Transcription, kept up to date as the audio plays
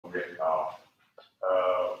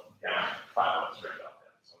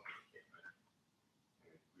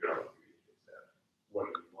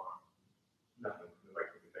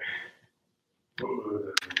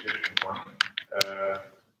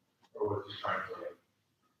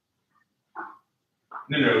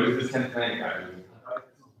No, it was the 10th guy.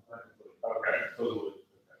 Okay.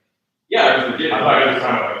 Yeah, it was legit. I thought it was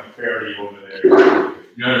kind of like fairly over there.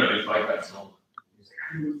 No, it's like that song. He's like,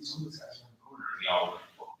 I knew some of these guys on the corner.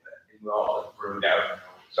 And we all rode out and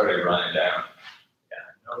started running down. Yeah,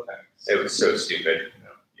 no thanks. It was so stupid. No.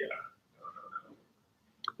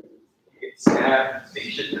 You get stabbed, they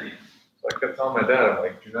should think. So I kept telling my dad, I'm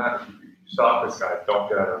like, do not, if you stop this guy, don't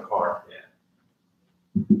get out of the car. Yeah.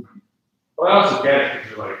 But I also get it, because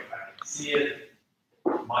you're like, I can see it,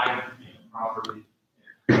 mine properly.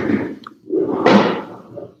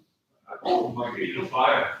 Like, you can buy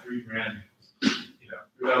a $3,000,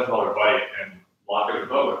 $3,000 bike and lock it in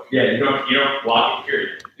public. Yeah, you don't block it,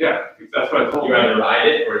 period. Yeah, that's what I told You either ride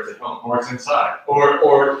it or it's at home. Or it's inside.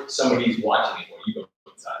 Or somebody's watching it while you go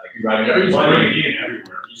inside. Like you ride it Everybody's everywhere. bringing it in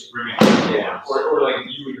everywhere. You just bring it in. Yeah. Or like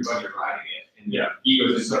you and your buddy are riding it, and he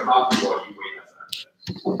goes into the property while you wait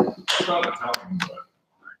outside. That's not the telling, but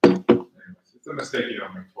anyways, it's a mistake you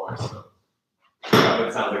don't make twice. So. But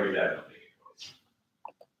it sounds like your dad don't make it twice.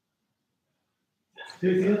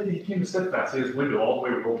 Dude, he came to steadfast. He had his window all the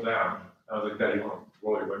way rolled down. I was like, Dad, you want to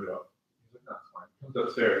roll your window up? He's like, no, it's fine. He comes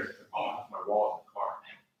upstairs. He's like, oh, that's my wallet in the car.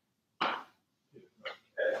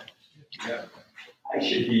 Yeah.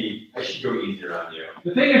 I should go easier on you.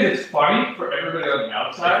 The thing is, it's funny for everybody on the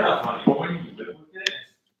outside. It's not funny. But when you live with it,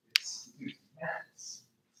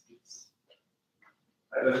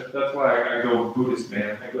 that's why I go Buddhist,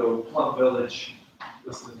 man. I go Plum Village,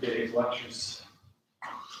 listen to Dave's lectures.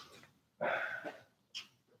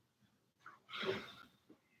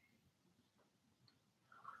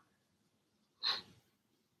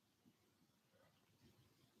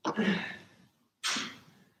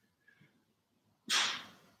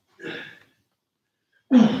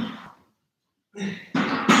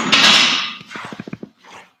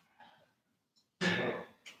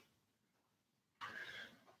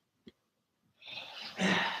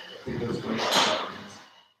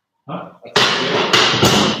 Huh?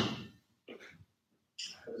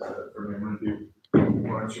 For me, I'm going to do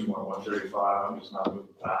 1 or 2 more 135. I'm just not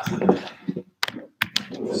moving fast.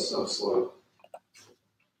 It's so slow.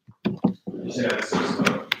 You said it's so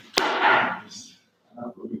slow. I'm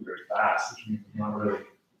not moving very fast, which means I'm not really,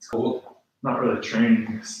 It's cool. not really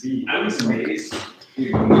training speed. I was amazed.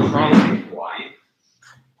 Dude, when we trained in Hawaii,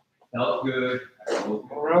 felt good. I rolled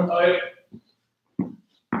Go around. Oh, yeah.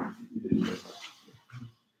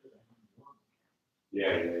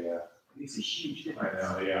 Yeah. It's a huge I difference.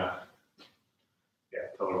 know, yeah. Yeah,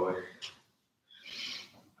 totally.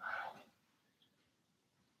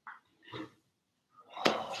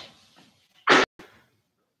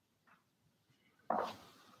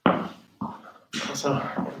 So,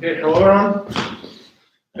 okay, hello everyone.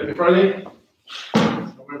 Happy Friday.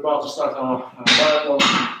 We're about to start our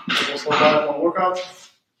biathlon workout.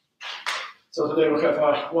 So today we have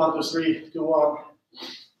a 1, 2, 3, 2,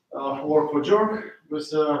 1 work for jerk with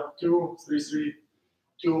 2, 3, 3,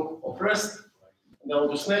 2 of rest. And then we'll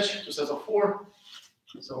do snatch, 2 sets of 4.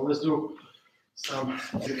 So let's do some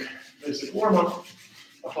basic warm-up.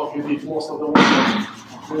 I thought we did most of the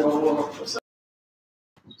warm-up. We all warm up for a second.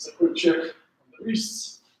 Just a quick check on the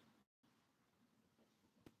wrists.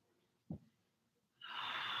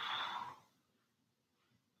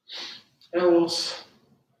 Elbows.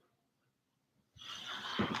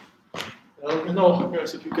 Let me know,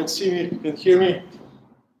 guys, if you can see me, you can hear me.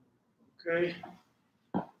 Okay.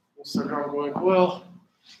 Instagram going well.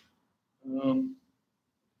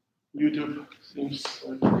 YouTube seems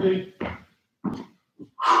like okay.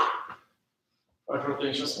 5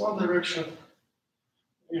 rotations one direction,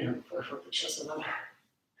 and 5 rotations another.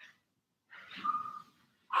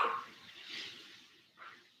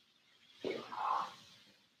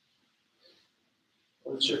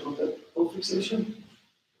 Let's check on that toe fixation.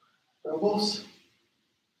 Elbows.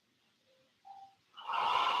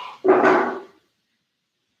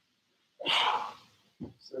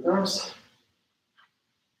 Straight arms.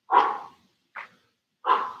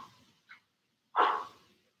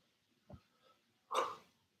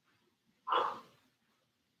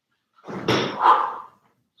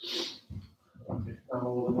 Okay, now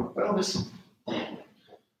we'll do pelvis.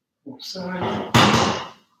 Move side.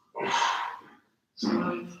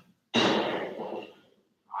 Side.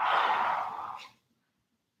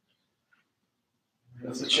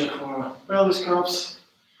 That's a check for pelvis cups.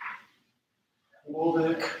 Low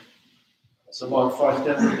back. It's about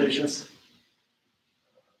 5-10 rotations.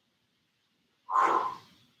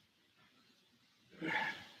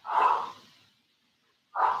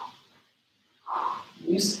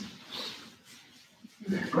 Knees.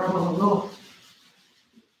 Grab on the low.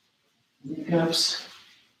 kneecaps.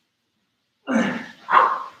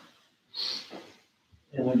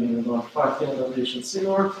 And again, about 5 hand rotations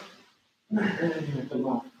inward. And again,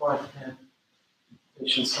 about 5 hand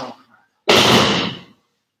rotations outward.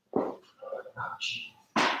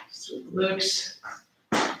 Straight legs.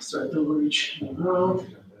 Start to reach the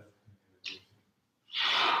ground.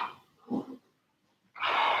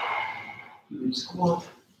 Release quad.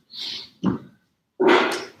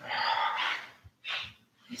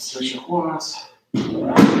 Stretch your quads.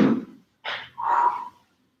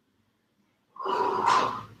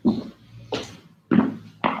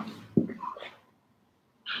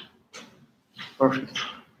 Perfect.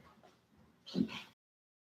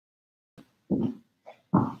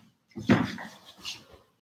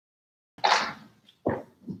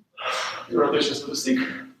 Rotations with the stick.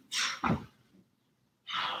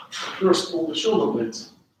 First, pull the shoulder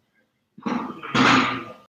blades.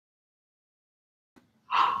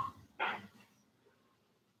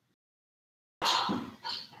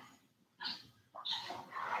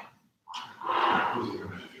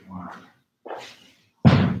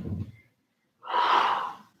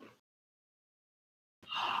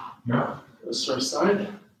 Yeah. Let's try side.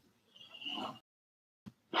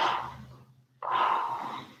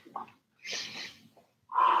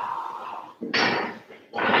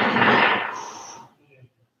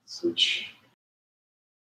 Switch.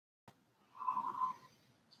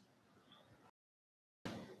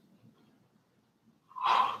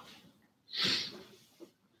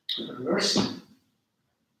 Reverse.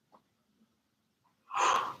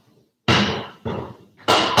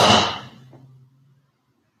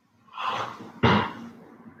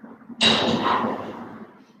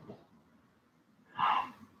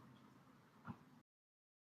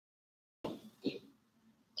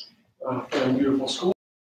 And beautiful score.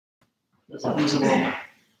 There's a visible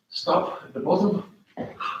stop at the bottom.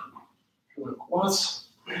 For the quads.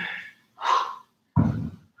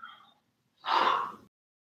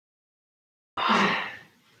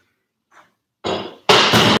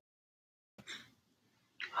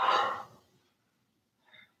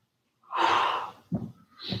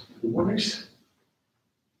 The warnings.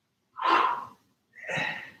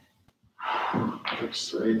 Look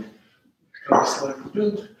straight. Come slightly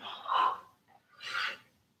bent.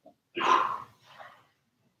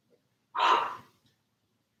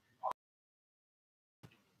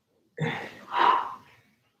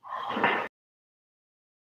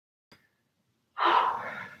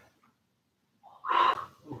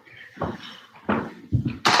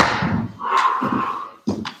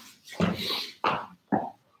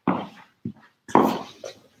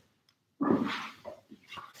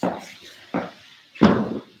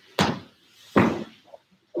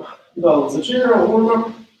 Balance the chair, warm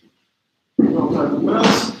up. No time to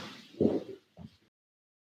balance.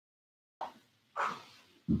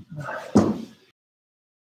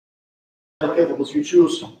 Kettlebells you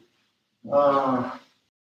choose.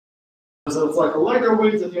 So it's like a lighter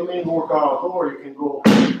weight at your main workout, or you can go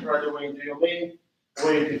right away into your main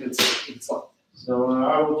weight if it's light. So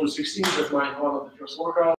I will do 16. That's one of the first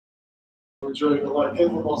workouts. I'm enjoying the light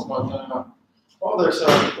kettlebells, but there's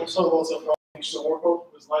also lots of things to work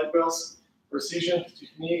out with light bells, precision,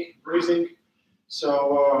 technique, breathing.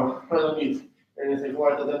 So I don't need anything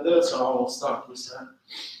lighter than that. So I will start with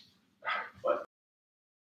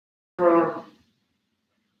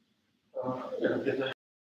get the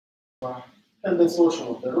and then motion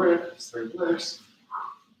of the rib, straight legs.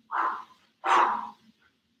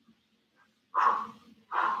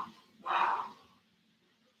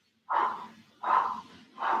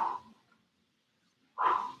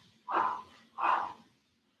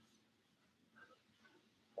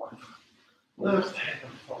 Left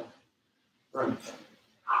and forward. Right.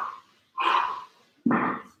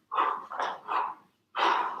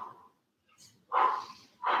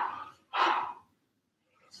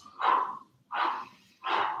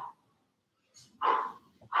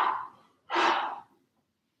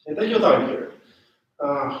 And take your time here.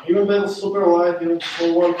 Even then super light, even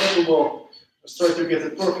for one kettlebell, just try to get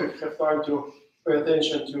it perfect. Have time to pay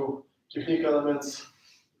attention to technique elements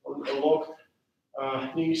on the lock,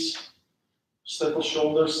 knees, staple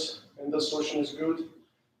shoulders, and the motion is good.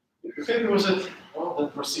 If you're happy with it, well, then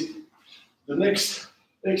proceed. The next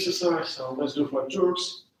exercise, so let's do 5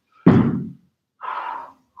 jerks. And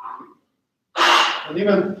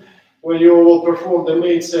even when you will perform the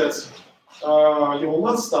main sets, you will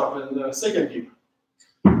not stop in the second dip.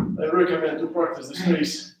 I recommend to practice this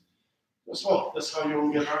pace as well. That's how you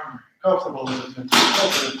will get comfortable with it and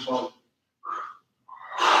confident about it.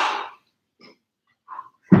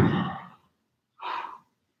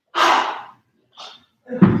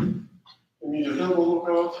 Immediate elbow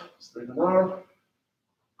workout, straighten arm.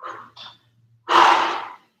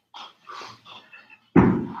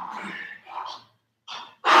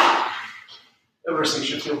 Everything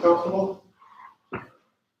should feel comfortable.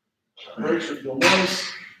 Break should feel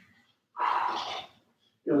nice.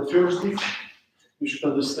 Your first dip, you should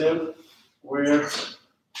understand where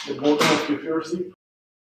the bottom of your first dip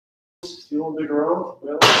is still on the ground.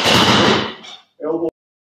 Well,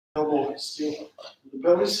 elbow still in the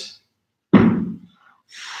pelvis.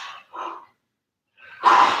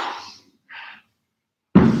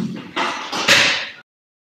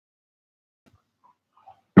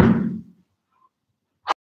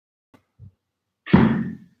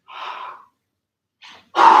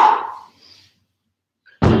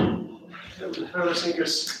 Everything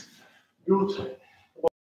is good.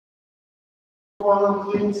 One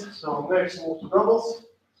uncleaned, so next move to doubles.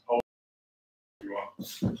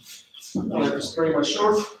 I like to spray my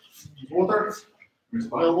shirt, water,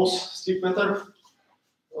 elbows stick better.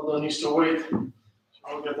 No need to wait,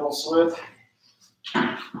 I'll get all sweat.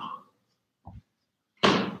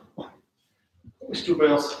 These two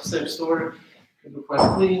bells, same story. Can do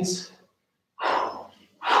 5 cleans.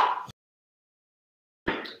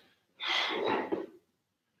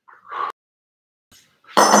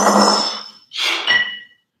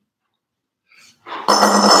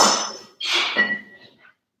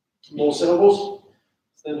 Both elbows,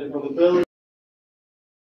 standing on the belly,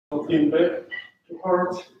 don't lean back too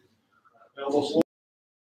hard, elbows low.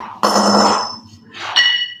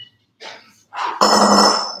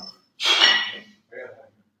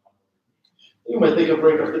 You might take a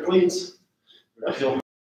break of the cleans. I feel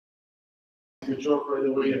you jerk right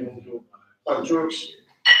away and then do 5 jerks.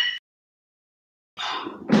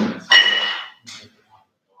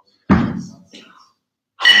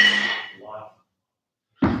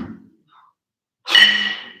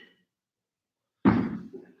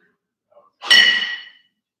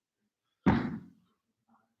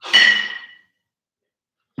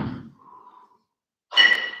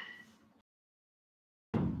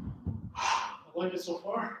 I like it so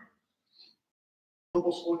far.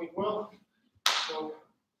 Elbows working well. So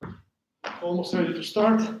almost ready to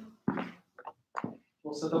start.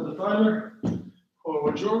 We'll set up the timer.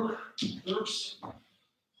 Forward jerks.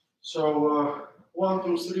 So 1,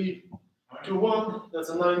 2, 3, 2, 1. That's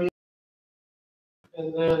a 9 minutes.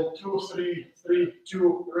 And then 2, 3, 3,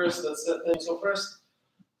 2. Rest. That's 10 minutes of rest.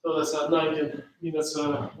 So that's a 19 minutes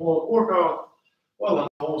long workout. Well,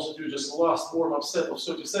 I'll also do just the last warm-up set of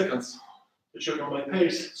 30 seconds to check on my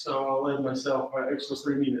pace. So I'll let myself an extra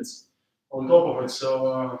 3 minutes on top of it.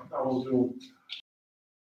 So I will do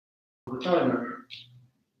the timer.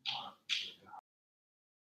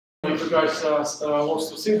 If you guys want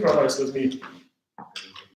to synchronize with me,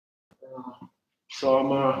 so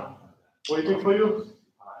I'm waiting for you.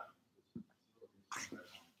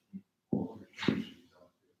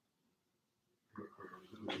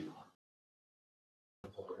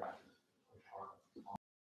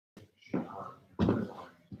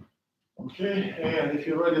 Okay, and if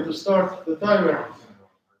you're ready to start the timer,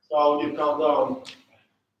 so I'll give countdown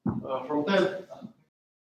from 10.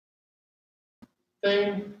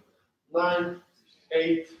 10, 9,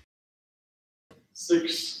 8,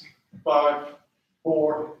 6, 5,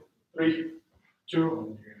 4, 3,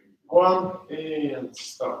 2, 1, and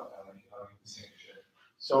start.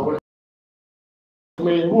 So we're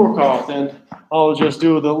main workout, and I'll just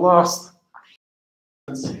do the last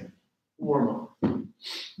warm-up.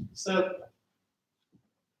 Set.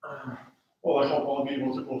 Well, I hope I'll be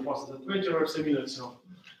able to go faster than 20 reps a minute, so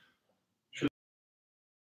should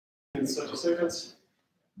in 30 seconds.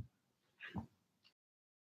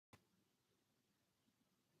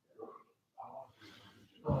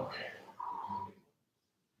 Okay.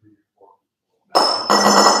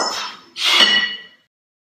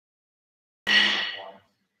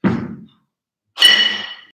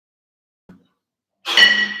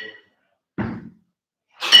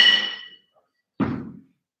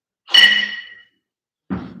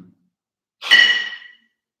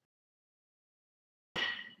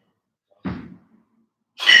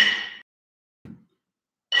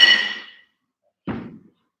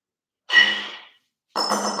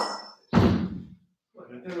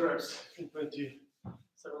 Okay, 10 reps in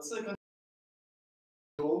 27 seconds.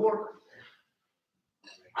 It will work.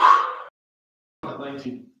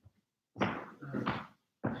 19.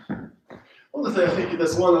 Honestly, I think it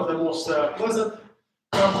is one of the most pleasant,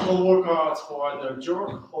 comfortable workouts for either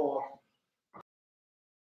jerk or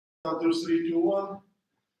 1, 2, 3, 2, 1,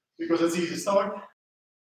 because it's easy start.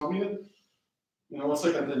 1 minute, 1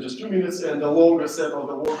 second, then just 2 minutes, and the longest set of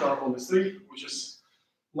the workout on is 3, which is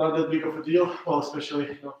not that big of a deal, well,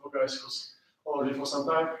 especially for guys who's already for some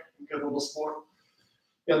time in kettlebell sport.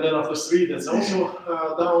 And then after 3, that's also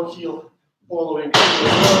downhill following.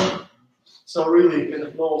 So really,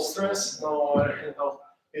 no stress, no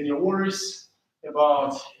any worries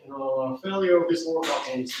about failure of this workout.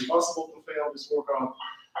 It's impossible to fail this workout.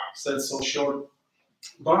 That's so short.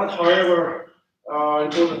 But however,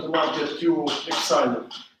 important to not get too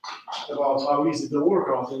excited about how easy the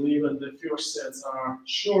workout, and even the first sets are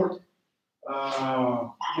short.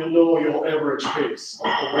 Your average pace.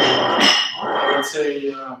 Let's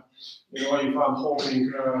say, if I'm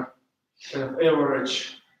holding kind of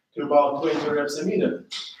average to about 20 reps a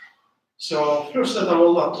minute. So first set I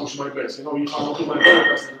will not push my best. If I will do my very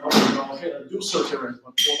best, then I'll do 30 reps.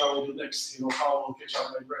 But what I will do next, how I will catch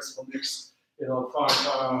up my breath for next,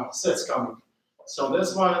 5 sets coming. So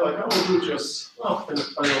that's why, I will do just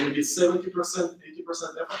maybe 70%,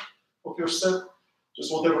 80% effort for first set.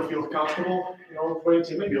 Just whatever feels comfortable.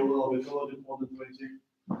 20, maybe a little bit more than 20.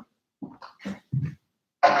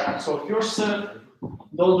 So first set,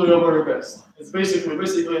 don't do your very best. It's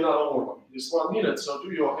basically not a workout. It's 1 minute, so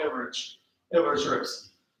do your average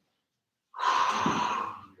reps.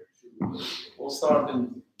 We'll start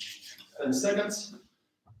in 10 seconds.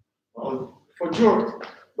 Well, for jerk,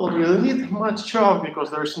 don't really need much charge because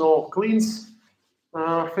there's no cleans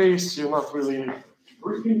phase. You're not really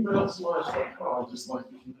breathing that much. I just like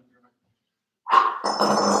to keep it.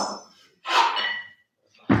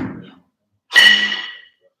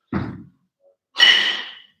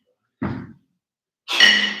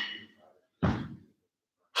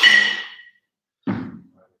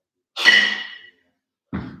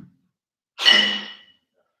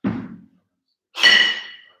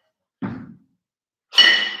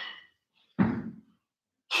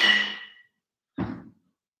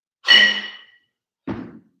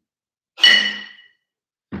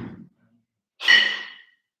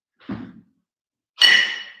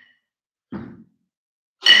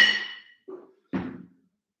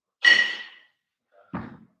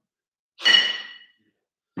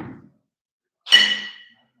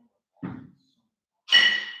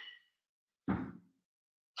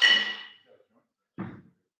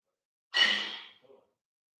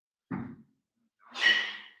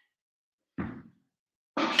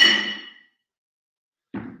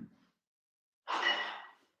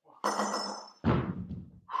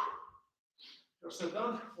 First set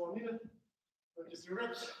done, 1 minute, 23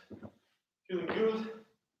 reps, feeling good.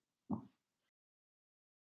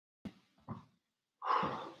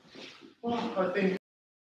 Well, I think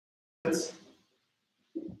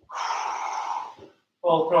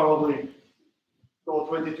I'll probably go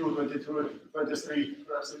 22, 23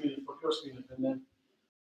 reps a minute for first minute, and then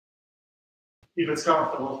if it's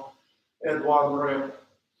comfortable, add 1 rep.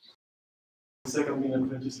 Second minute,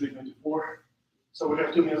 23, 24. So we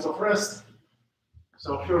have 2 minutes of rest.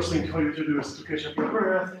 So first thing for you to do is to catch up your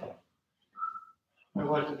breath. I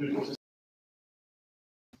like to do this.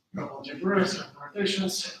 Couple of deep breaths,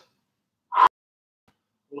 rotations.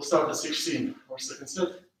 We'll start at 16 for second set.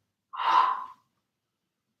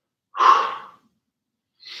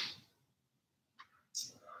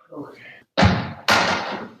 Okay.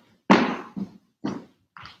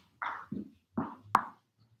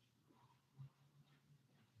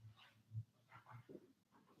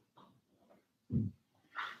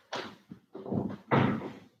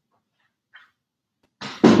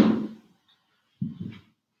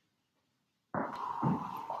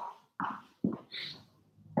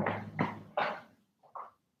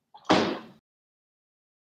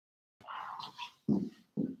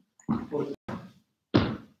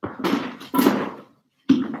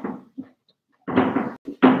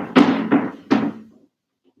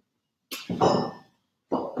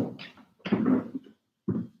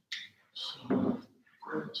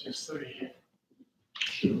 Just 3.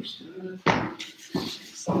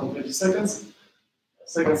 Start 20 seconds.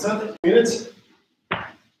 Second set, minutes.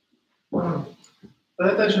 Pay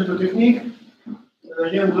attention to technique. And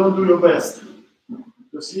again, don't do your best.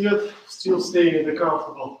 You see it, still stay in the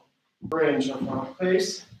comfortable range of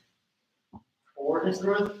pace. Working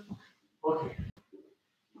through it. Okay.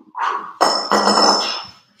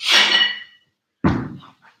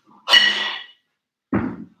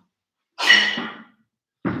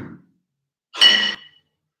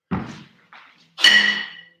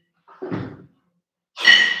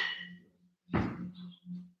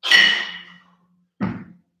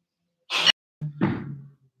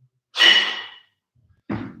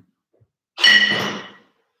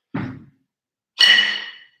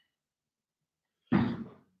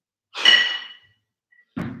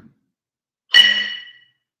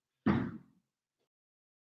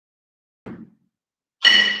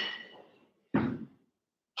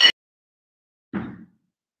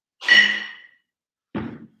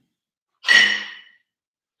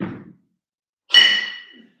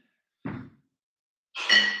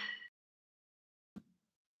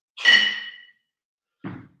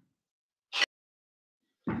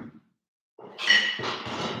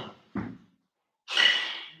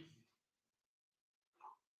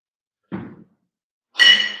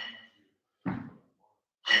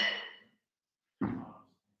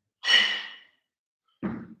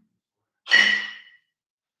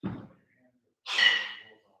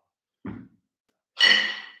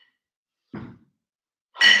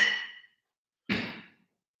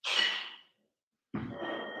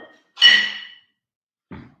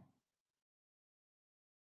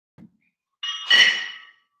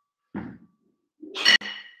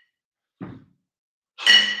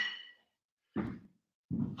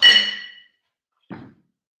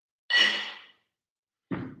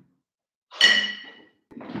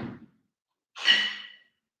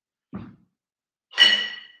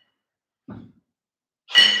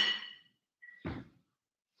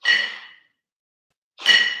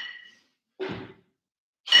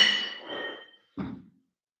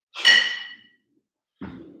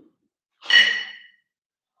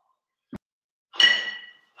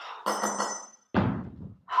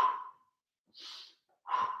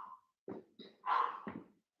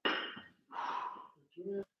 2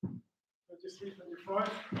 minutes, 23, 25.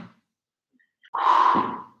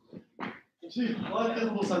 You see, light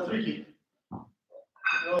kettlebells are tricky.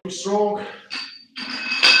 You're strong,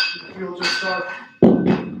 if you'll just start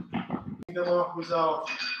picking them up without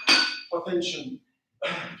attention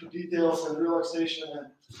to details and relaxation and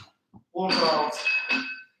workouts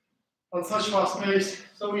on such fast pace,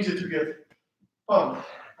 so easy to get pumped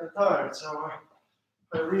and tired. So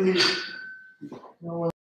I really,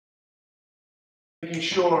 making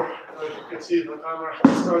sure, if you can see the camera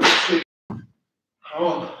starts to shake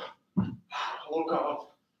on workout.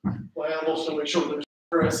 My elbows to make sure they're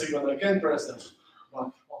pressing when I can press them,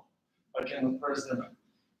 but I cannot press them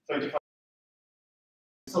 25.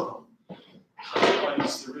 So I need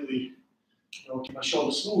to really keep my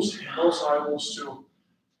shoulders loose, and also I want to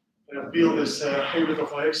build this habit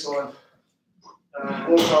of excellent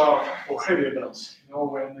workout for heavier belts.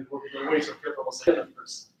 When you work with the weights of kettlebells ahead of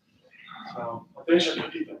first. So attention to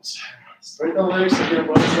details. Straighten legs again,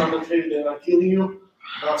 but it's not that heavy, they're not killing you.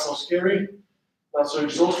 Not so scary, not so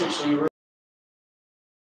exhausting. So you really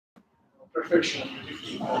perfection.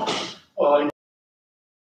 Well,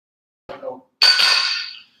 I know.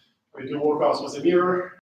 I do workouts with a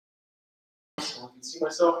mirror, so I can see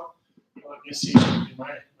myself. I can see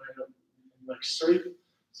my like straighten,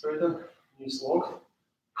 knees lock.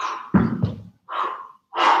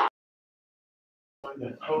 Like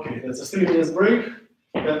that. Okay, that's a 3 minutes break.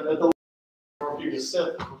 And at the previous set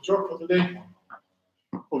of jerk for today.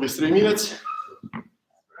 Of this 3 minutes.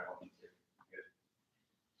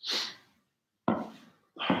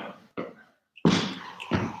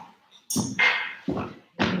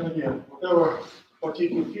 And again, whatever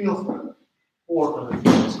fatigue you feel, work on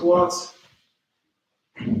it. Squats.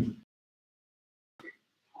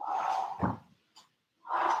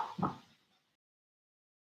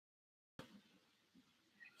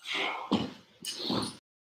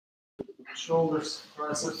 Shoulders,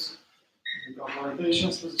 triceps,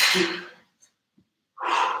 rotations, so to speak.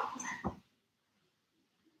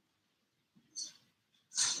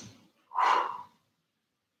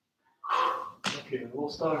 Okay, we'll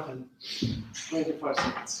start in 25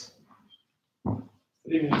 seconds.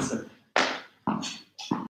 3 minutes set.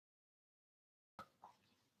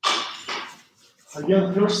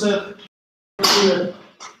 Again, first set,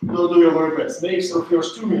 don't do your very best. Make sure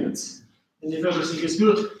first 2 minutes. And if everything is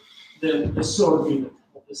good, then the third minute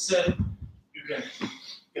of the set, you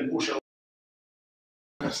can push a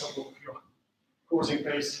have some of your cruising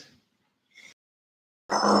pace.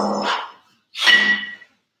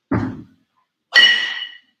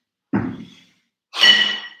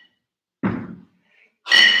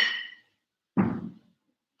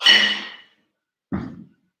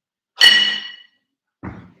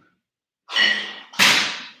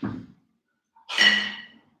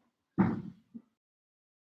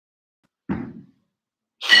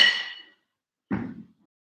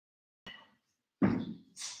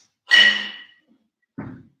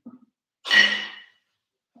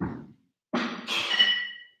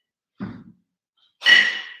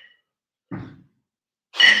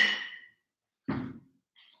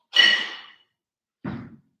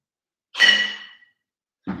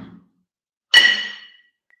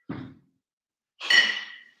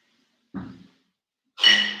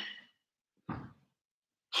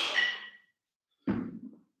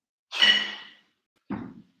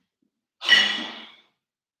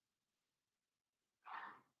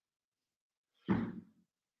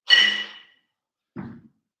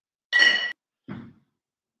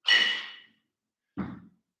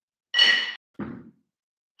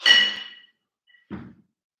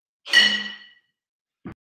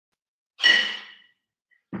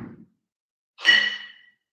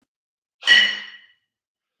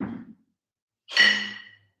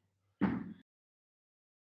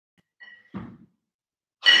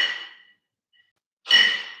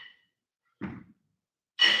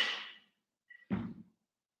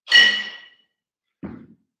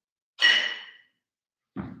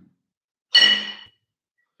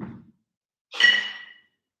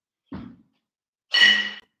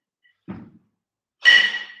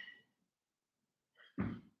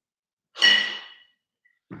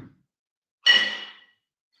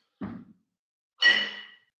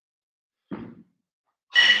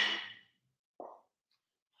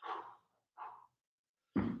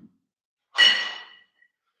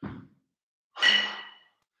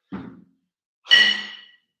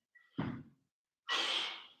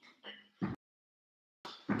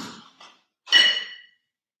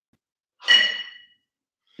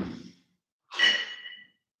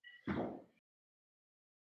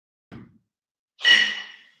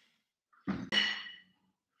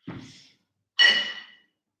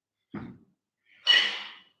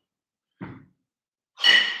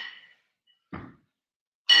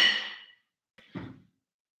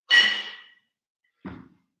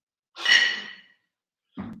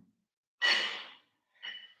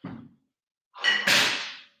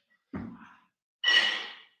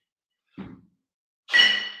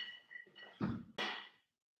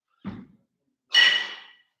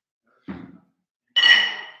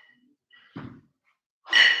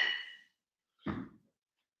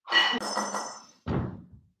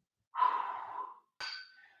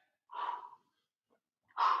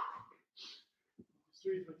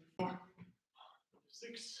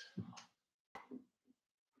 6.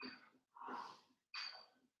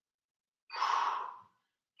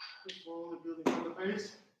 Slowly building on the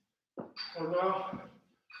pace. For now,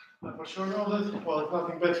 I for sure know that, well, if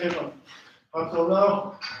nothing bad happened until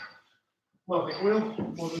now, nothing will.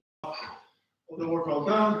 Put the workout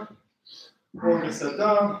down, longest set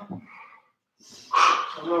down.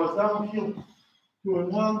 So now it's downhill, 2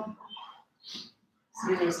 and 1,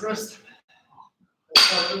 3 minutes rest, and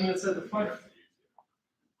start 2 minutes at the 5.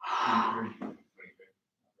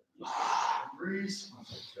 Breathe.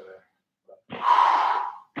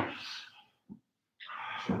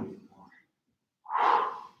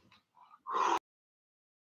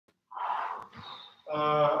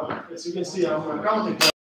 As you can see, I'm counting,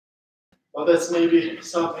 but that's maybe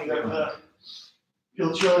something that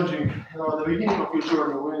feels challenging at the beginning of your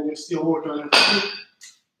journey when you still work on it.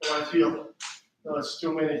 I feel it's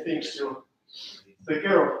too many things to take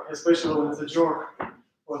care of, especially when it's a jerk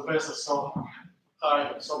or pass so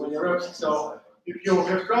high, so many reps. So if you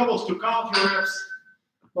have troubles to count your reps,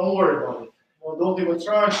 don't worry about it. Don't even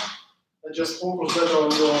try, and just focus better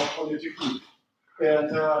on your technique. And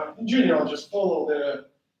in general, just follow the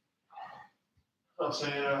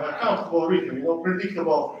comfortable rhythm,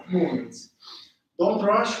 predictable movements. Don't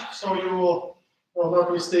rush, so you will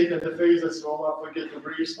not mistake the phases, you will not forget to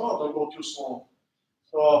breathe, don't go too slow.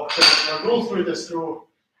 So go through this through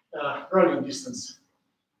running distance.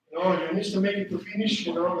 You need to make it to finish,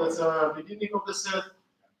 that's beginning of the set,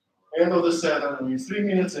 end of the set, I mean, 3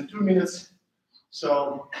 minutes and 2 minutes.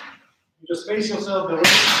 So you just pace yourself the way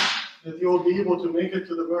that you will be able to make it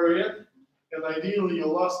to the very end, and ideally your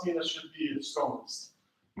last minute should be the strongest.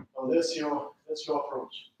 So that's your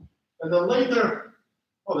approach. And then later,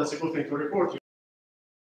 that's a good thing to report. You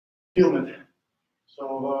film it.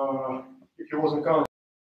 So if you wasn't counting,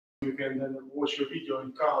 you can then watch your video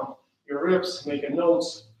and count your reps, make a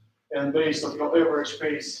notes, and based on your average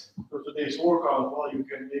pace for today's workout, you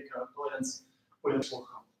can make plans for this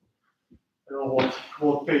workout.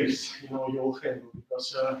 What pace you'll handle,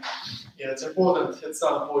 because it's important at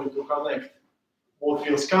some point to connect what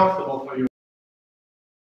feels comfortable for you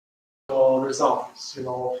results,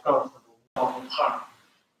 comfortable, of hard,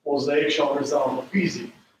 was the actual result of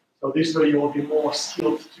easy. So this way you will be more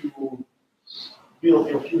skilled to build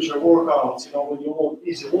your future workouts. When you want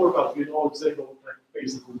easy workout, you know exactly what type of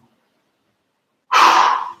pace to do.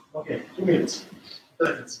 Okay, 2 minutes,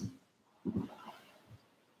 10 minutes.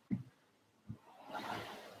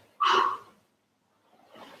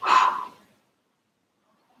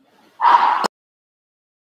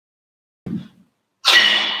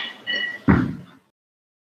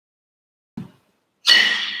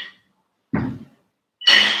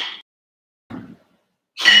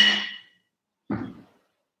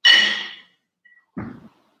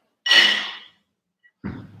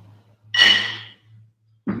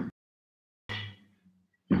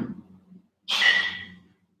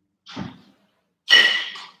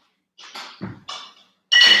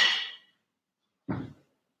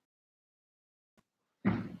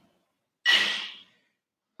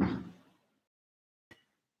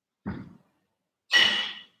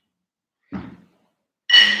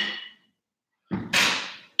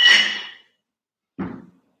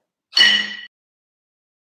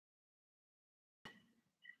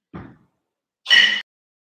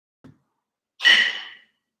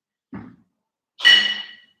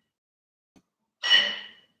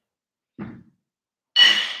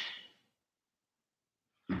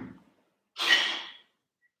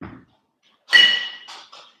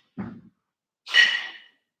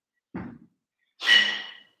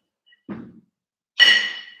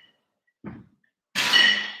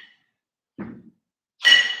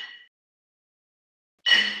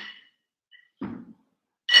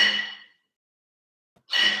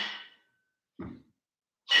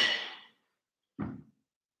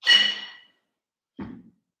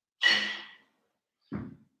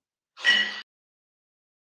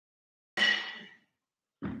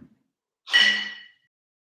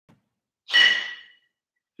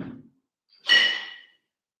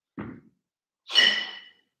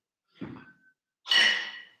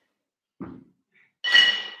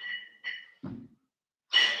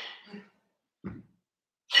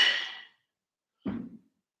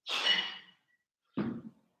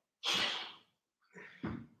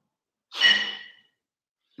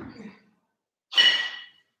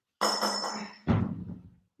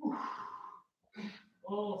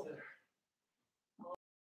 Almost there.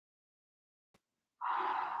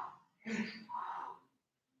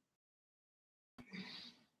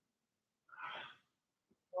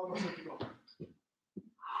 Almost there to go.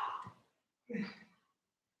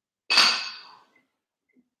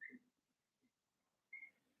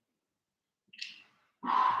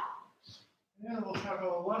 have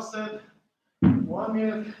our last set, 1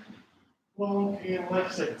 minute long in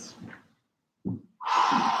 90 seconds.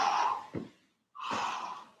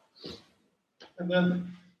 And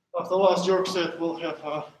then after the last jerk set, we'll have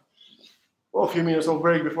a few minutes of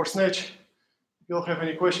break before snatch. If you'll have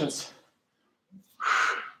any questions,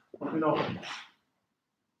 let me know.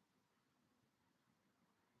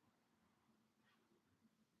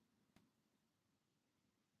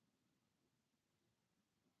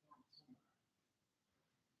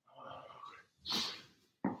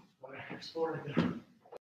 Exploring there.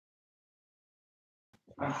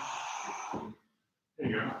 There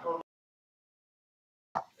you go.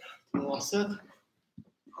 The last set.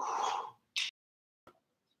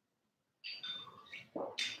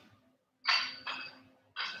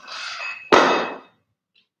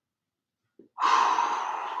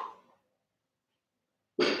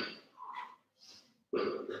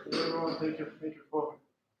 Everyone, thank you for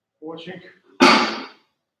watching.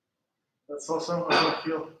 That's awesome. I don't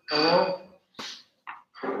feel alone.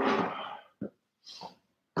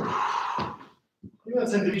 Even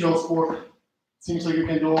it's individual sport. It seems like you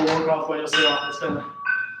can do a workout by yourself. It's kind of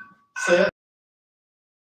sad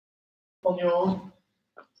on your own.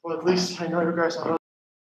 But at least I know you guys are.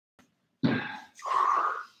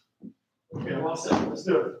 Okay, last set. Let's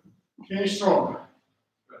do it. Finish strong.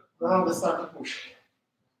 Now let's start to push.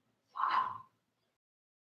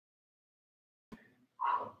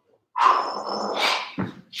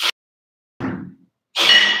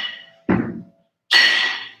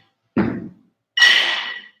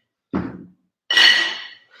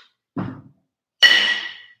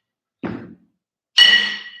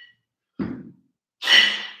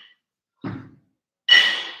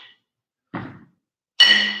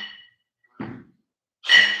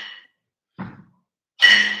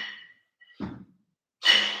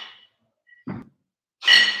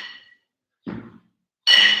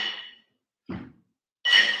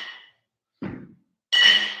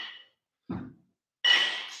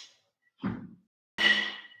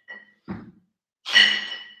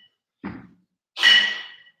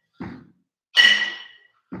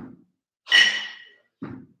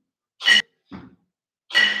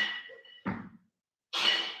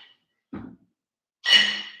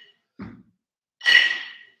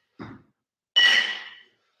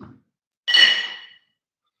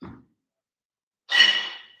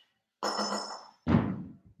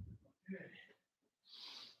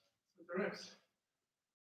 Reps.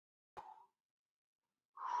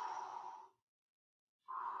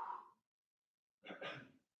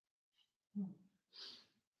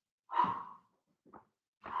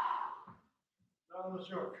 Now the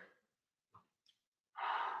jerk.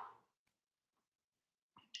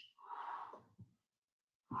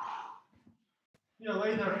 Yeah,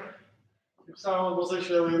 later, if someone was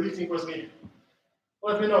actually lifting with me,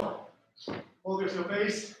 let me know. What is your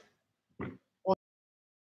pace? What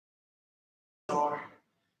are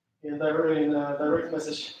in direct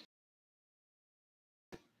message?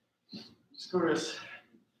 Just curious.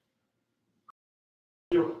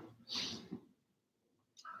 You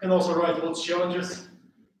can also write what challenges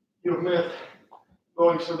you've met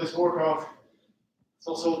going through this workout. It's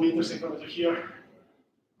also will be interesting for me to hear.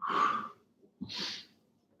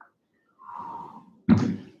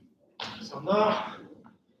 So now,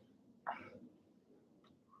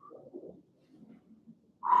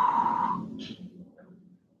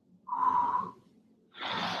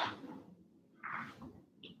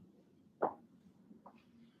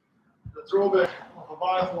 the drawback of a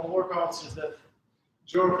biathlon workouts is that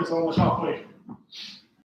jerk is only halfway.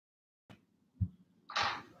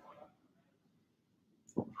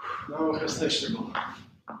 Now we have snatch to go.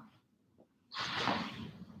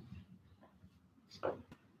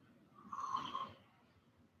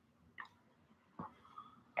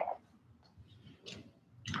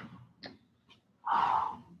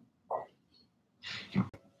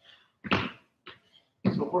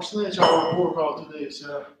 So for snatch, our workout today is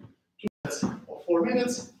 2 sets of 4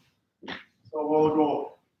 minutes. So we'll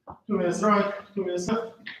go 2 minutes right, 2 minutes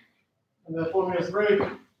left, and then 4 minutes break,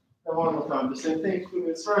 and one more time. The same thing, 2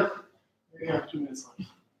 minutes right, and we have 2 minutes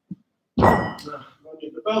left. Don't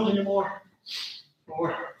need the belt anymore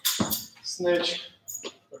for snatch.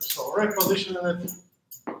 So rack position in it.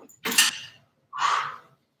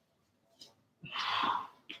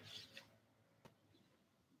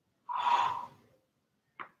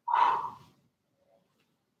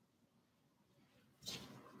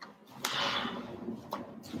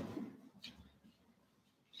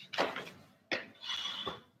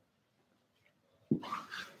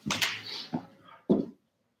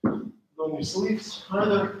 Don't use sleeves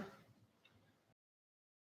either.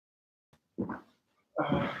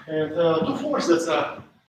 And to force, that's a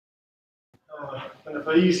kind of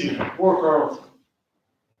an easy workout,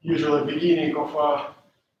 usually beginning of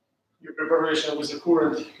your preparation with the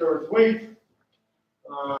current weight.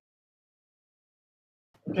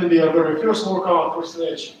 It can be a very first workout for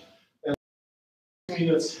snatch, and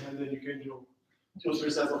minutes, and then you can do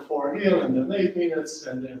 2-3 sets of 4 again, and then 8 minutes,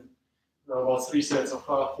 and then about 3 sets of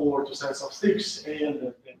 4 2 sets of 6, and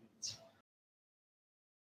then 10 minutes.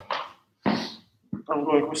 I'm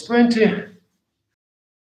going with 20.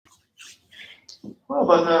 Well,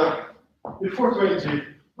 but before 20,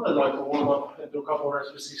 I'd like to warm up and do a couple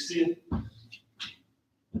reps with 16.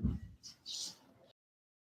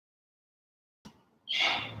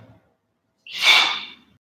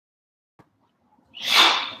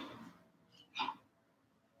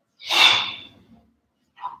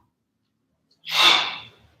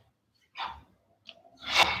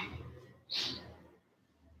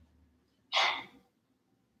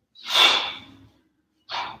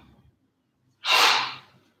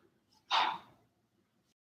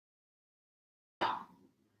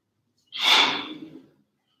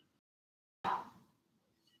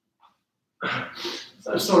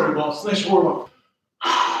 I'm sorry about snatch warm-up.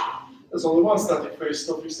 There's only one static phase,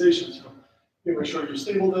 no fixation, so you make sure you're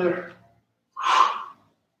stable there.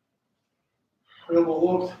 Elbow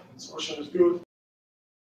locked, exhaustion is good.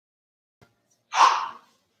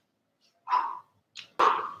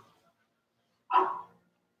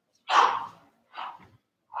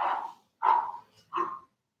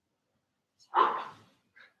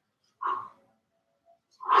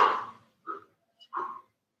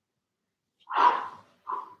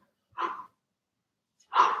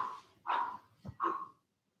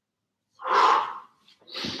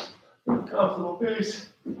 Comfortable pace,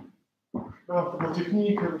 comfortable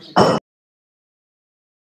technique, everything.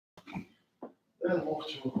 Then move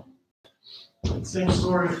to same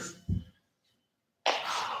story.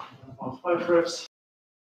 About 5 reps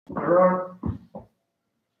per arm.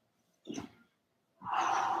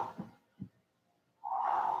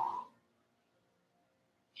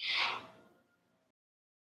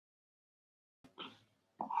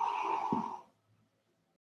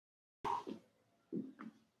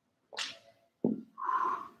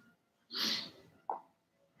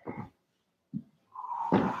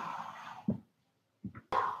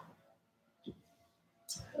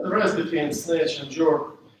 The rest between snatch and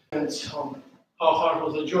jerk depends on how hard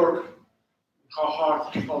was the jerk, how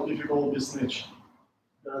difficult will be snatch.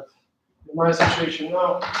 But in my situation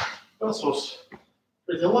now, this was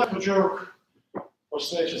pretty light for jerk, for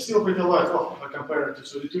snatch is still pretty light. Well, I compare it to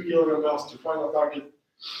 32 kilogram belts to final target.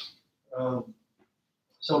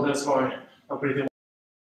 So that's why I'm pretty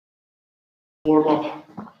warm up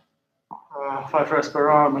 5 reps per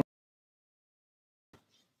arm.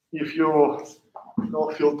 If you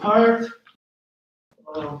don't feel tired,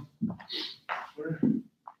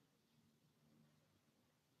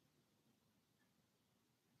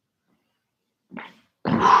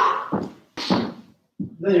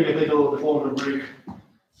 then you can take a little bit longer break.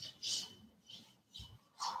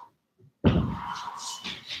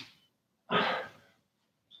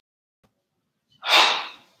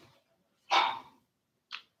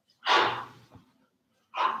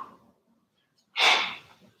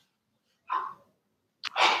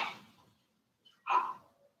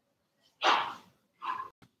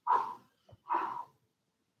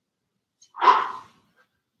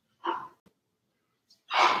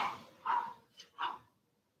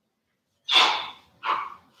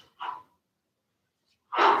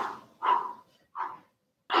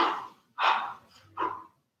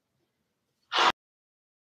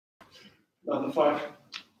 Another 5.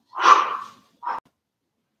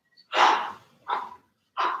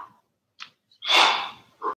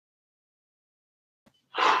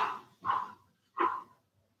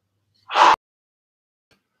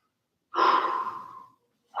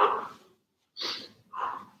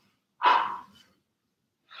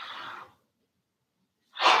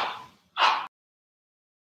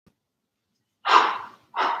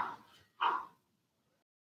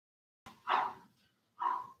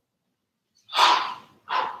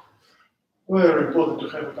 Very important to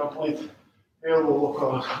have a complete elbow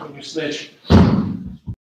lock when you snatch.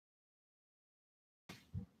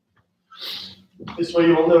 This way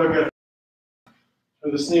you will never get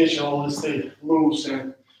to the snatch and always stay loose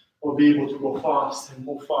and will be able to go fast and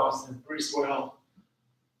move fast and breathe well.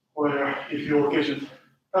 Where if you will catch it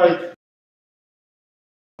tight,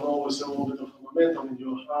 always a little bit of momentum in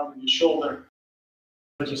your arm and your shoulder.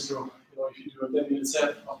 Just to, if you do a 10-minute set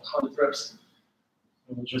after 100 reps,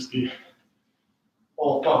 it will just be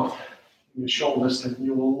all pumped in your shoulders, and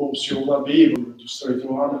you will lose. You will not be able to straight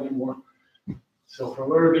your arm anymore. So from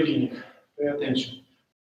very beginning, pay attention.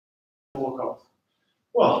 Workout.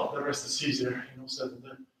 Well, the rest is easier. You know, set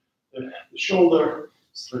the shoulder,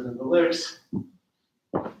 straighten the legs.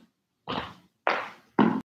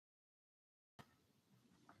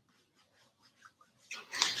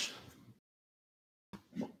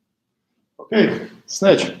 Okay,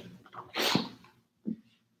 snatch.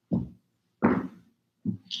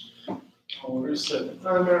 I'll reset the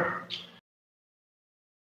timer.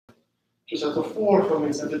 Just set to 4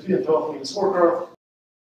 minutes in between, 12 minutes workout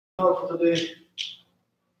for today.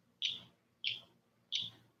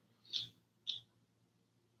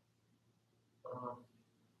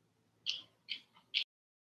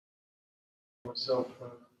 Myself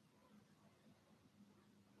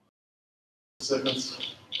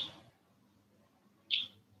seconds.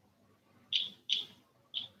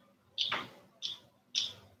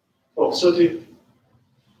 Oh, 30.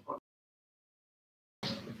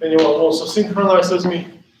 If anyone also synchronizes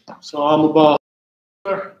me, so I'm about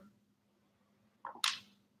there.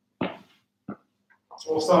 So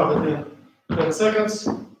we'll start it in 10 seconds,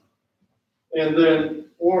 and then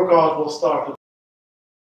workout will start.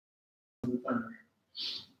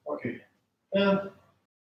 Okay, 10,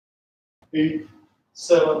 8,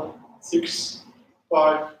 7, 6,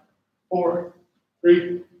 5, 4,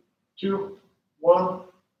 3, 2, 1,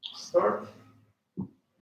 start.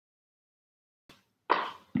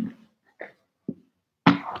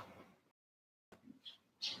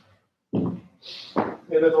 And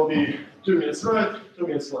it will be 2 minutes right, 2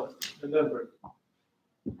 minutes left, and then break.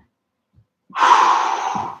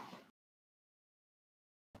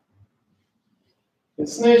 In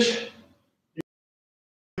snatch,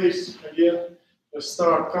 pace again, just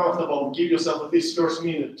start comfortable, give yourself at least first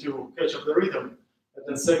minute to catch up the rhythm, and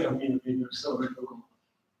then second minute maybe accelerate a little.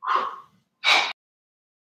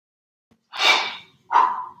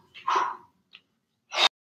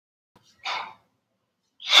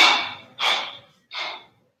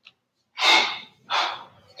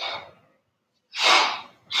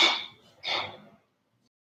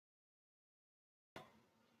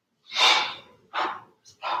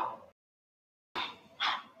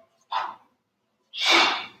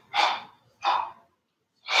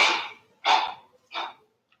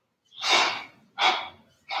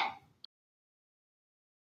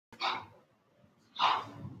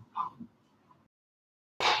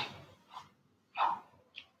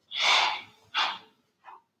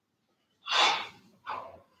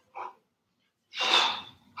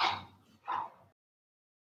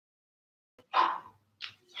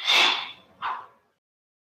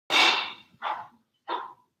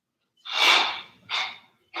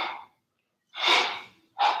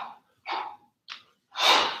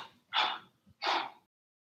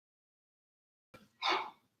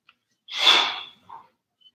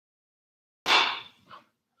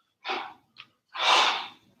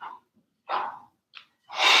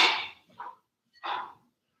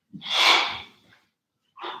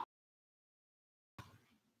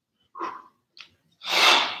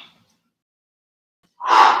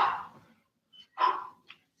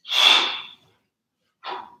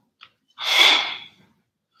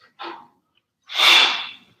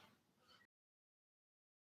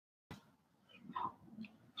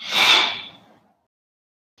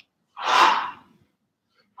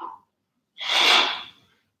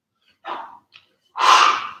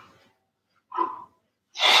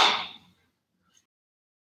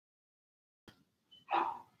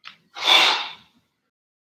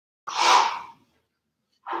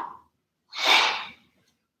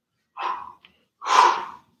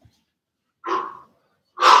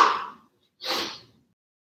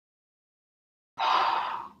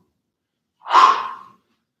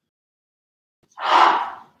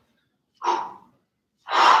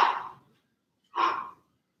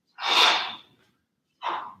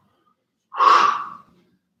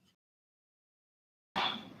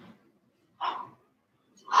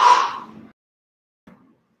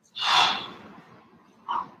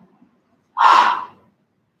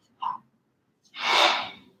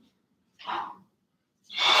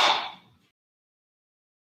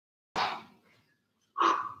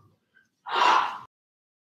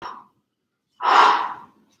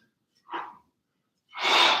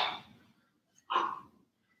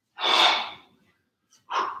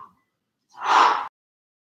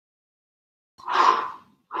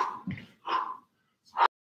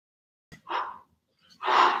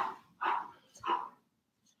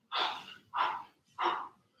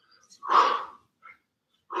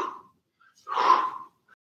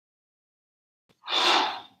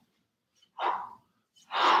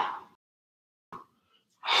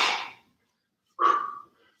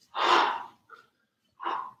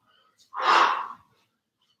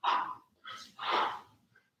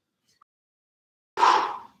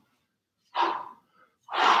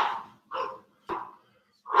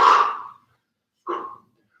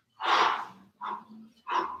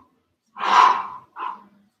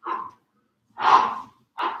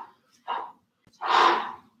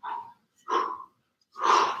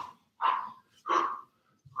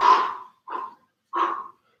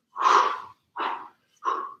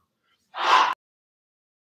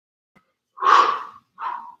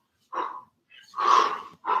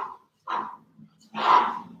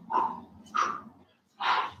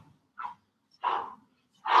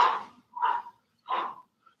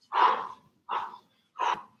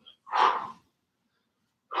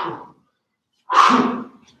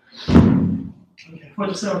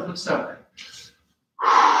 47, 47.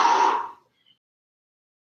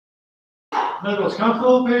 That was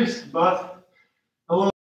comfortable pace, but a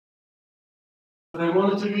lot I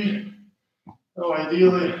want it to be. So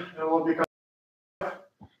ideally, I won't be.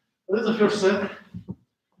 This is the first set.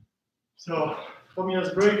 So 4 minutes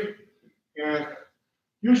break, and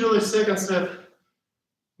usually second set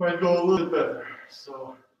might go a little bit better.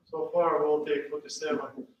 So far we'll take 47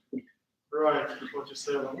 right,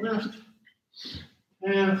 47 left,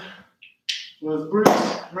 and let's breathe,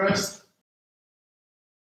 rest.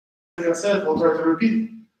 Second set, we'll try to repeat.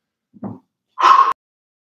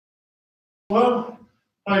 Well,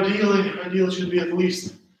 ideally should be at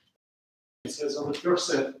least, it says on the first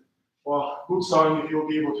set. Well, good sign if you'll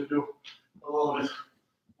be able to do a little bit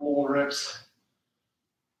more reps.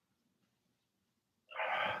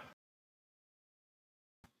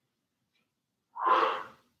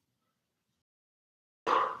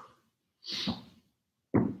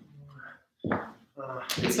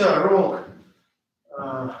 It's a wrong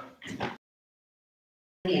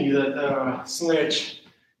thinking that snatch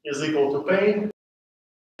is equal to pain,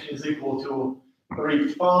 is equal to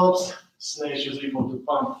ripped palms, snatch is equal to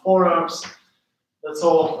pumped forearms. That's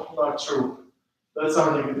all not true. That's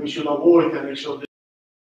something that we should avoid and we should do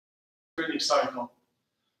the training cycle.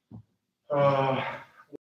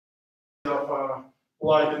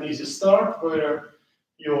 Light and easy start where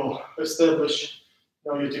you establish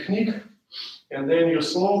your technique and then you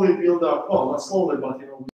slowly build up, well, not slowly, but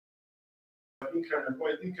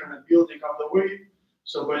increment building up the weight.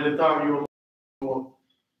 So by the time you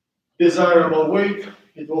desirable weight,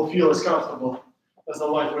 it will feel as comfortable as the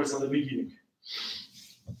light weights in the beginning.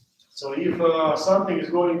 So if something is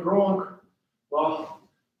going wrong, well,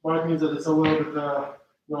 might mean that it's a little bit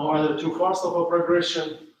either too fast of a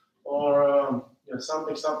progression or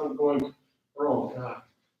something going wrong.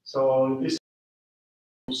 So this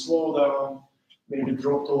slow down, maybe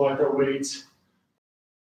drop to lighter weights.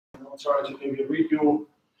 I'll try to maybe redo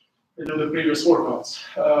the previous workouts.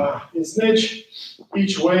 In snatch,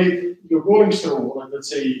 each weight you're going through, like let's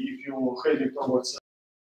say if you're heading towards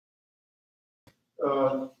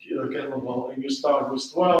kettlebell and you start with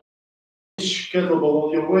 12, each kettlebell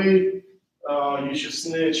on your way, you should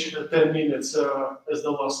snatch 10 minutes as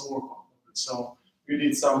the last workout. So you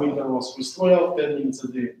did some intervals with 12, 10 minutes a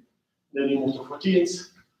day. Then you move to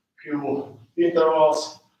 14s, few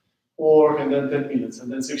intervals, 4 and then 10 minutes.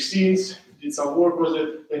 And then 16s, did some work with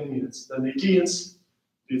it, 10 minutes. Then 18s,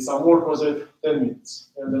 did some work with it, 10 minutes.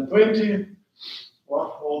 And then 20,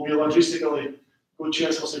 well, will be logistically good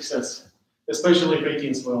chance for success, especially if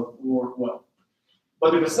 18s will work well.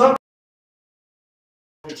 But if it's not,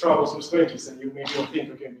 troubles with 20s, and you maybe will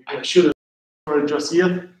think, okay, maybe I shouldn't just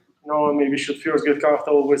yet. No, maybe should first get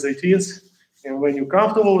comfortable with 18s. And when you're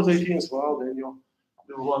comfortable with 18s, well, then you'll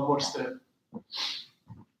do one more step.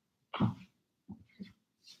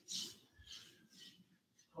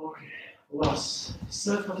 Okay, last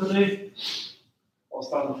set for today. I'll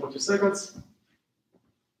start in 40 seconds.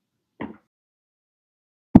 And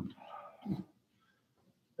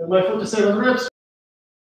my 47 reps,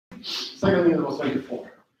 second minute was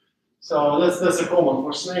 24. So that's a common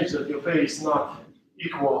for snatch that your pace is not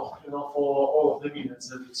equal, for all of the minutes.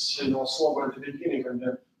 That it's slower at the beginning and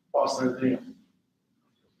then faster at the end.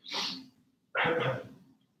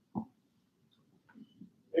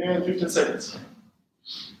 And 15 seconds.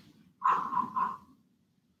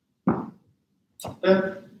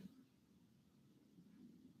 10.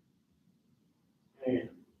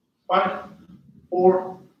 5,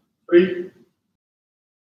 4, 3.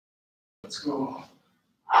 Let's go.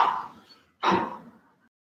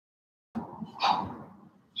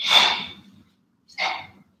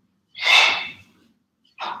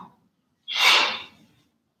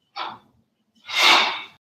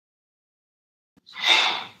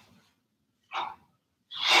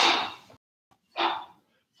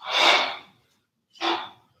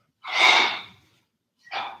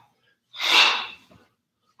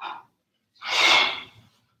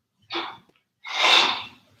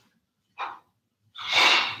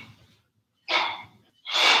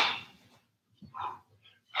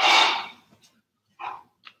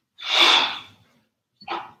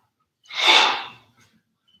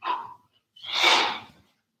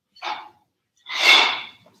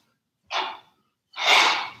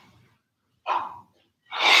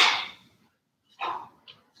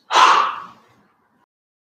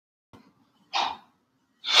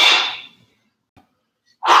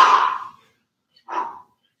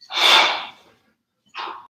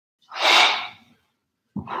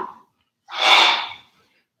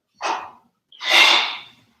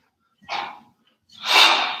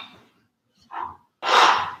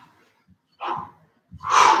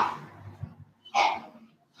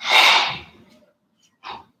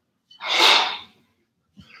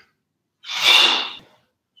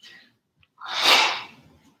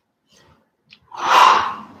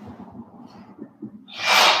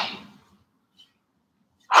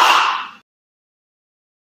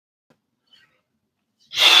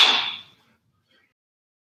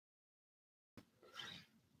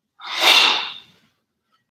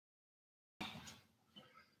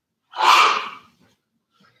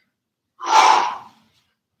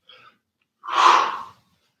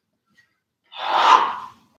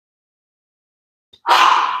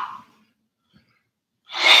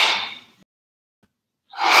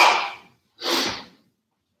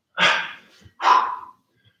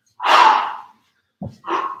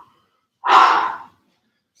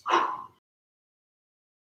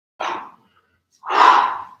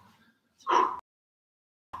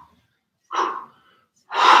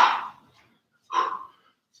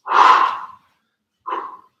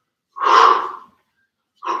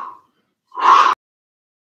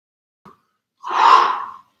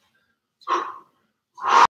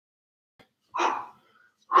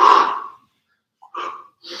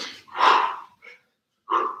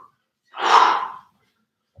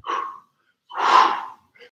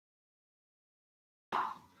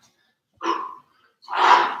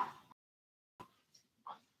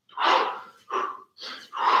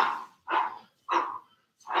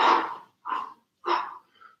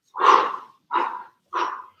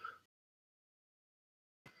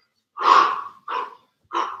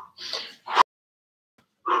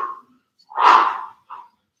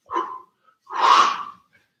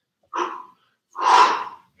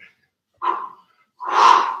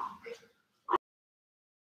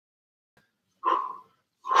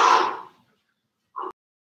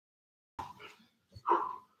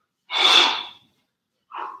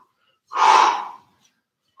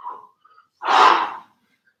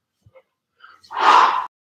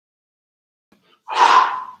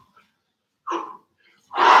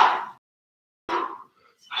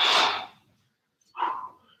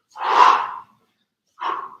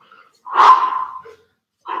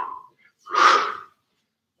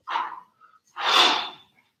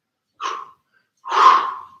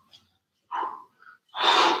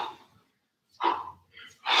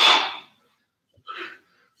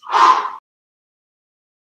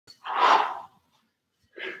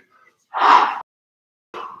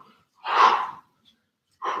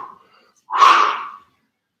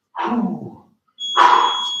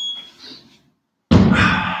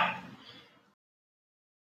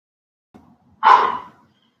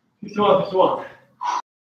 51.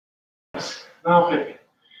 Now, okay.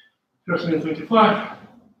 First minute 25,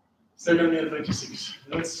 second minute 26.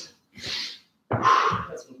 That's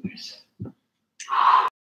what it is.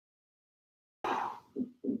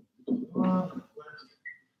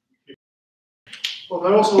 What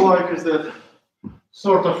I also like is that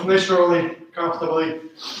sort of naturally, comfortably,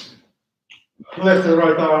 left and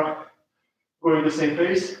right arm going the same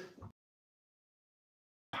pace.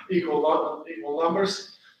 Equal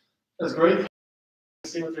numbers. That's great.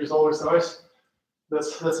 Symmetry is always nice.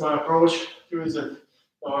 That's my approach to it. That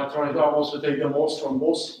I try to also take the most from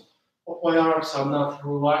both of my arms. I'm not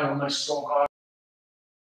relying on my strong arm,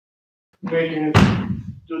 making it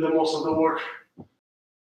do the most of the work.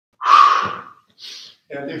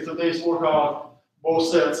 And if today's workout, both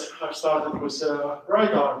sets, I've started with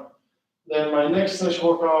right arm, then my next snatch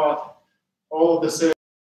workout, all of the sets.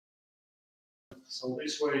 So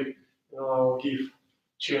this way, I'll give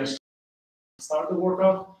chance to start the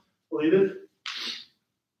workout, lead it,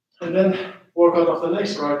 and then work out of the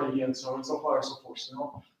next right again. So far and so forth.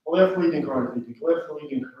 Left leading, right leading, left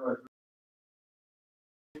leading, right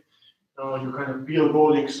leading. You kind of build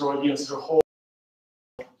loading through against the whole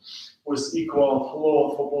with equal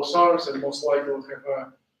load for both arms, and most likely will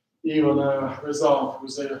have even result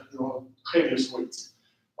with the heaviest weights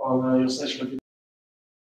on your snatch competition.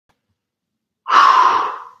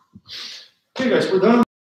 Okay, guys, we're done.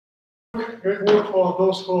 Great work for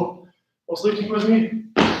those who was lifting with me.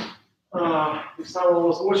 If someone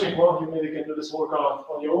was watching, well, you maybe can do this workout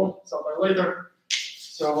on your own sometime later.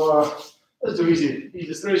 So let's do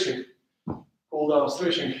easy stretching, cool down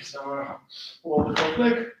stretching. So hold the front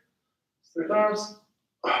leg, straight arms,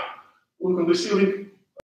 look on the ceiling,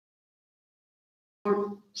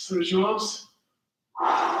 stretch your arms,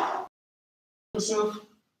 yourself.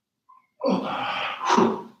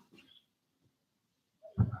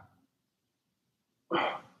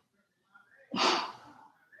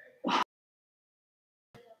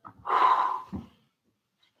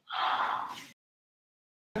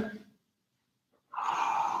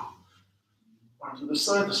 Arm to the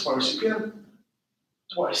side as far as you can.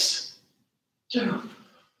 Twice. 2,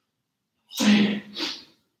 3,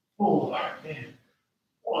 4, and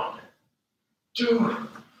 1, 2,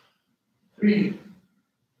 3,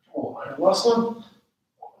 4. And last one.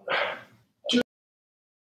 2,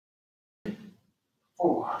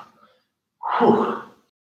 4.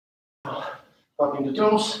 Tapping the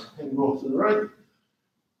toes and go to the right,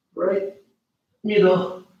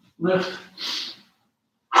 middle, left.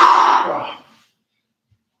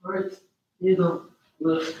 Right, middle,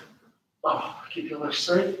 left. Keep your legs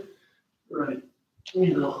straight. Right,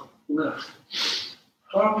 middle, left.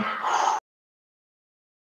 Up.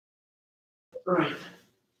 Right.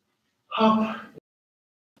 Up.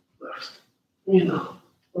 Left. Middle.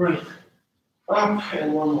 Right. Up.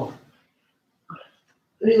 And one more.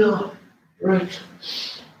 Middle. Right.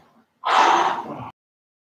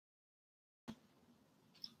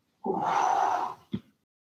 One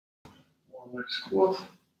leg squat.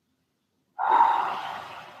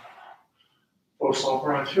 Force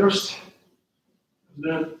upright first.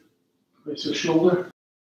 Then place your shoulder.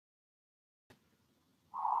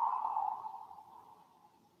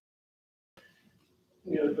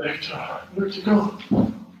 Get back to vertical.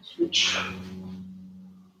 Switch.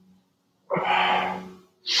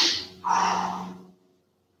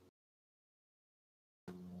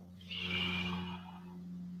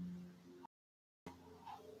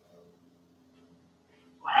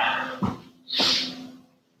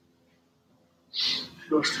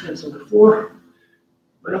 First hands on the floor.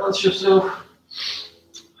 Balance yourself.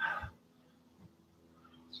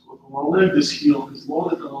 Squat on one leg. This heel is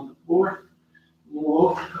loaded on the floor.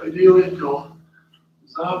 Low, ideally, go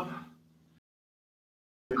up.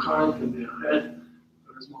 Behind and the head.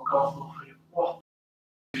 That is more comfortable for you. Well,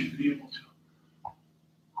 you should be able to,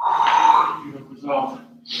 even without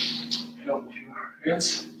help of your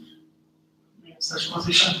hands, be in such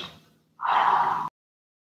position.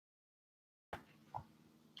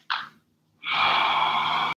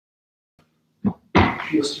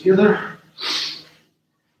 Heels together.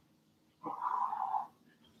 A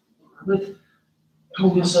bit.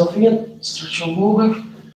 Pull yourself in, stretch your lower back.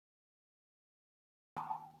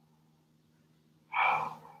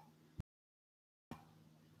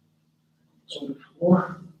 On the floor.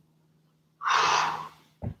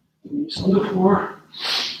 Knees on the floor.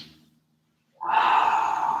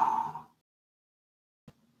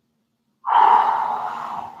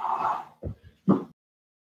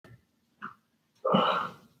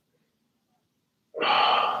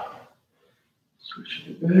 Switching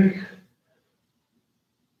it back.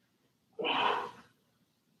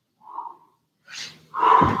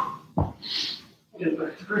 Get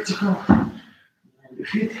back to vertical. And your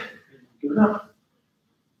feet. Give it up.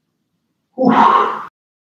 Whew.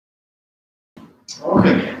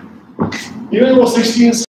 Okay. Even with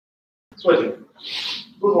 16s, sweating.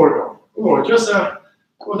 Good workout. Good work. Just a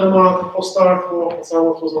good amount for start for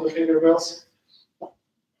someone who's on the finger bells.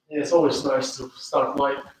 Yeah, it's always nice to start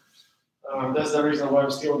light. That's the reason why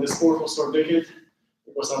I'm still in this sport for short decade,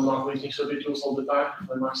 because I'm not making sure they tools all the time at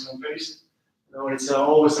my maximum pace. You know, it's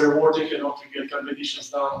always rewarding, you know, to get competitions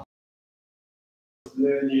done.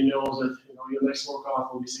 Then you know that your next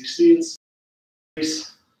workout will be 16s.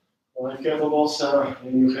 Like kettlebells,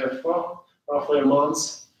 and you have roughly a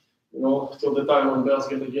month, till the time when bells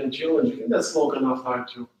get again challenging, and that's long enough time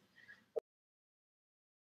to.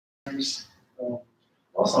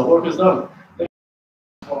 Awesome, work is done. Thank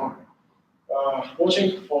you for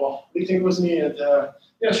watching, for meeting with me, and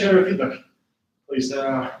share your feedback. Please,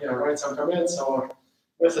 write some comments or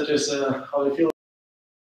messages how you feel.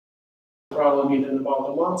 Probably meet in about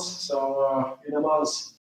a month. So in a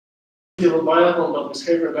month, Kettlebell Biathlon, but with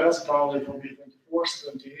heavier bells, probably it will be 24th,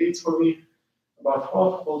 28th for me. But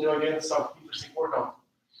we'll do again some interesting workout.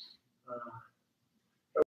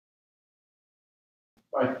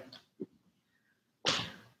 Bye.